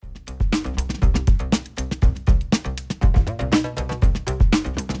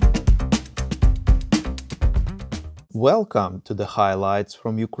Welcome to the Highlights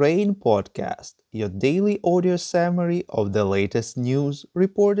from Ukraine podcast, your daily audio summary of the latest news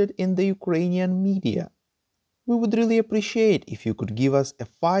reported in the Ukrainian media. We would really appreciate if you could give us a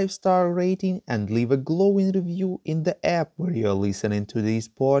 5-star rating and leave a glowing review in the app where you're listening to these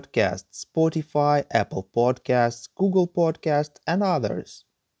podcasts: Spotify, Apple Podcasts, Google Podcasts, and others.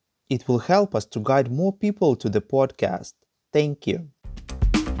 It will help us to guide more people to the podcast. Thank you.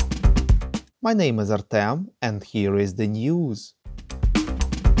 My name is Artem, and here is the news.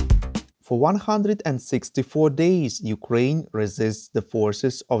 For 164 days, Ukraine resists the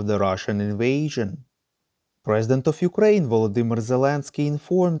forces of the Russian invasion. President of Ukraine Volodymyr Zelensky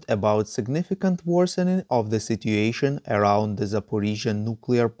informed about significant worsening of the situation around the Zaporizhzhia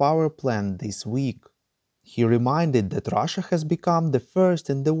nuclear power plant this week. He reminded that Russia has become the first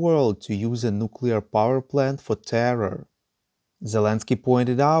in the world to use a nuclear power plant for terror. Zelensky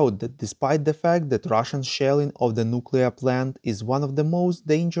pointed out that despite the fact that Russian shelling of the nuclear plant is one of the most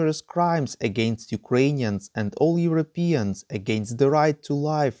dangerous crimes against Ukrainians and all Europeans, against the right to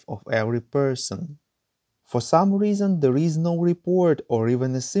life of every person. For some reason, there is no report or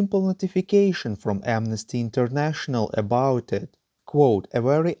even a simple notification from Amnesty International about it. Quote, "A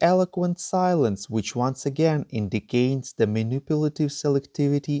very eloquent silence which once again indicates the manipulative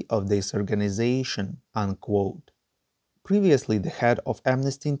selectivity of this organization," unquote. Previously, the head of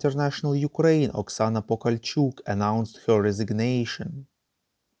Amnesty International Ukraine, Oksana Pokalchuk, announced her resignation.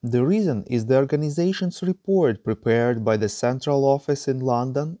 The reason is the organization's report prepared by the central office in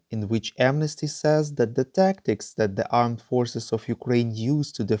London, in which Amnesty says that the tactics that the armed forces of Ukraine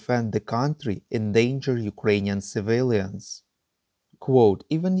use to defend the country endanger Ukrainian civilians. Quote,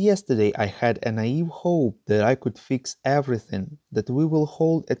 "Even yesterday I had a naive hope that I could fix everything, that we will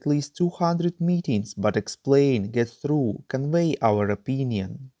hold at least 200 meetings, but explain, get through, convey our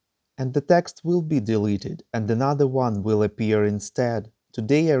opinion. And the text will be deleted, and another one will appear instead.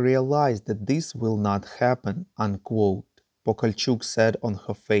 Today I realized that this will not happen," unquote, Pokalchuk said on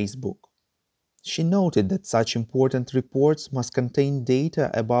her Facebook. She noted that such important reports must contain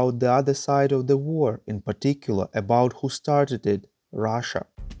data about the other side of the war, in particular about who started it, Russia.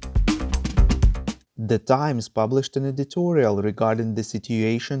 The Times published an editorial regarding the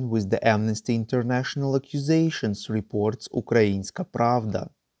situation with the Amnesty International accusations, reports Ukrainska Pravda.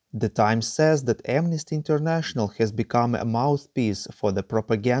 The Times says that Amnesty International has become a mouthpiece for the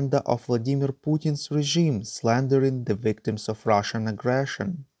propaganda of Vladimir Putin's regime, slandering the victims of Russian aggression.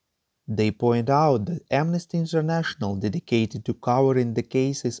 They point out that Amnesty International, dedicated to covering the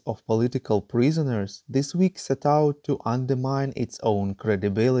cases of political prisoners, this week set out to undermine its own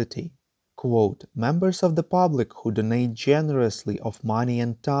credibility. Quote, "Members of the public who donate generously of money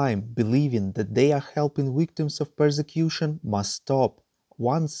and time, believing that they are helping victims of persecution, must stop.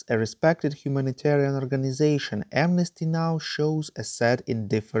 Once a respected humanitarian organization, Amnesty now shows a sad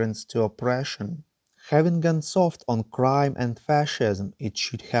indifference to oppression. Having gone soft on crime and fascism, it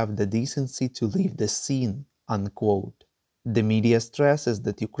should have the decency to leave the scene," unquote. The media stresses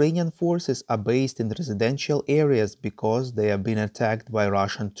that Ukrainian forces are based in residential areas because they are being attacked by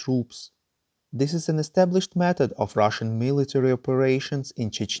Russian troops. This is an established method of Russian military operations in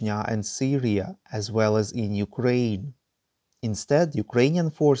Chechnya and Syria, as well as in Ukraine. Instead,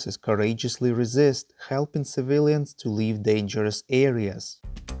 Ukrainian forces courageously resist, helping civilians to leave dangerous areas.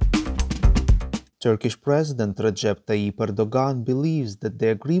 Turkish President Recep Tayyip Erdogan believes that the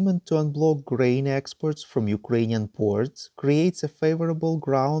agreement to unblock grain exports from Ukrainian ports creates a favorable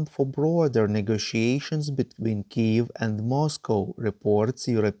ground for broader negotiations between Kyiv and Moscow, reports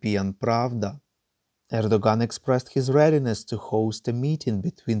European Pravda. Erdogan expressed his readiness to host a meeting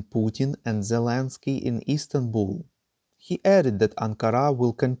between Putin and Zelensky in Istanbul. He added that Ankara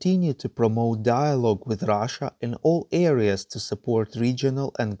will continue to promote dialogue with Russia in all areas to support regional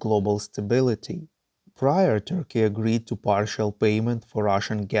and global stability. Prior, Turkey agreed to partial payment for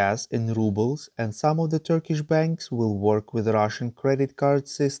Russian gas in rubles, and some of the Turkish banks will work with the Russian credit card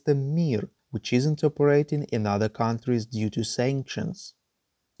system Mir, which isn't operating in other countries due to sanctions.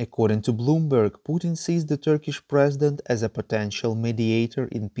 According to Bloomberg, Putin sees the Turkish president as a potential mediator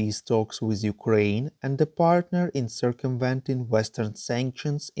in peace talks with Ukraine and a partner in circumventing Western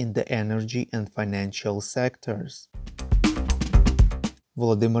sanctions in the energy and financial sectors.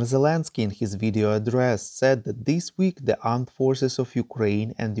 Volodymyr Zelensky, in his video address, said that this week the armed forces of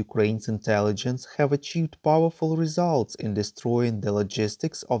Ukraine and Ukraine's intelligence have achieved powerful results in destroying the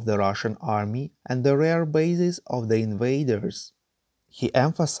logistics of the Russian army and the rare bases of the invaders. He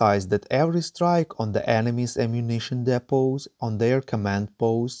emphasized that every strike on the enemy's ammunition depots, on their command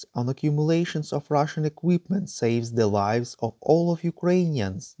posts, on accumulations of Russian equipment saves the lives of all of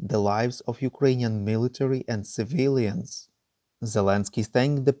Ukrainians, the lives of Ukrainian military and civilians. Zelensky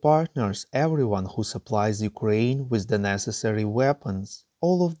thanked the partners, everyone who supplies Ukraine with the necessary weapons.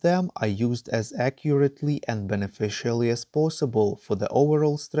 All of them are used as accurately and beneficially as possible for the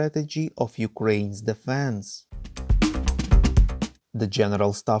overall strategy of Ukraine's defense. The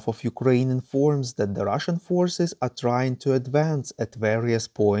General Staff of Ukraine informs that the Russian forces are trying to advance at various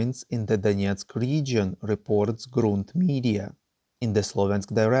points in the Donetsk region, reports Grunt Media. In the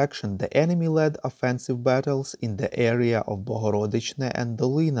Slovensk direction, the enemy led offensive battles in the area of Bohorodichne and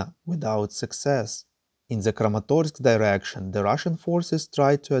Dolina without success. In the Kramatorsk direction, the Russian forces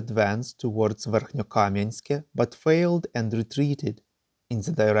tried to advance towards Verkhnyokamyansk but failed and retreated. In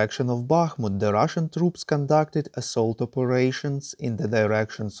the direction of Bakhmut, the Russian troops conducted assault operations in the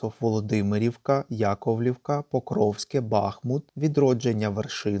directions of Volodymyrivka, Yakovlivka, Pokrovske, Bakhmut, Vidrodzhenya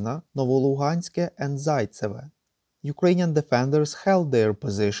Vershina, Novoluganske, and Zaitsevo. Ukrainian defenders held their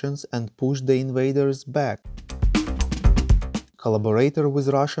positions and pushed the invaders back. Collaborator with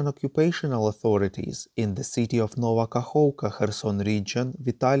Russian occupational authorities in the city of Nova Kakhovka, Kherson region,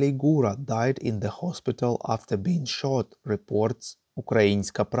 Vitaly Gura died in the hospital after being shot, reports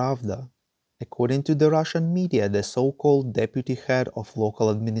Ukrainska Pravda. According to the Russian media, the so-called deputy head of local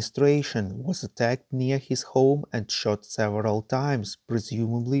administration was attacked near his home and shot several times,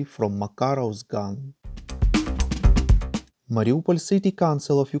 presumably from Makarov's gun. Mariupol City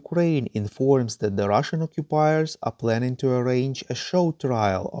Council of Ukraine informs that the Russian occupiers are planning to arrange a show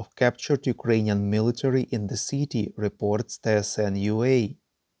trial of captured Ukrainian military in the city, reports TSN UA.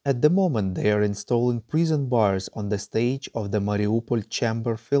 At the moment, they are installing prison bars on the stage of the Mariupol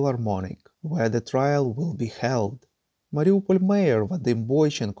Chamber Philharmonic, where the trial will be held. Mariupol Mayor Vadim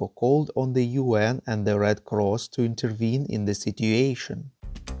Boychenko called on the UN and the Red Cross to intervene in the situation.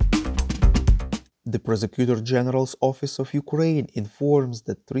 The Prosecutor General's Office of Ukraine informs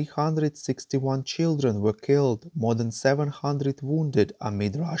that 361 children were killed, more than 700 wounded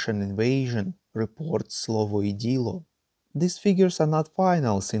amid Russian invasion, reports Slovo i Dilo. These figures are not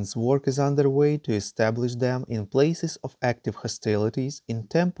final since work is underway to establish them in places of active hostilities in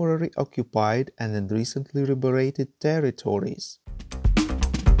temporarily occupied and in recently liberated territories.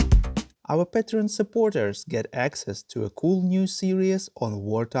 Our Patreon supporters get access to a cool new series on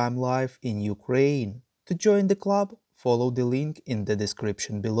wartime life in Ukraine. To join the club, follow the link in the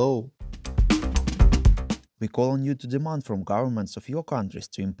description below. We call on you to demand from governments of your countries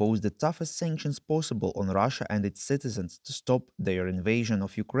to impose the toughest sanctions possible on Russia and its citizens to stop their invasion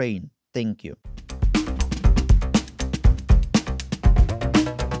of Ukraine. Thank you.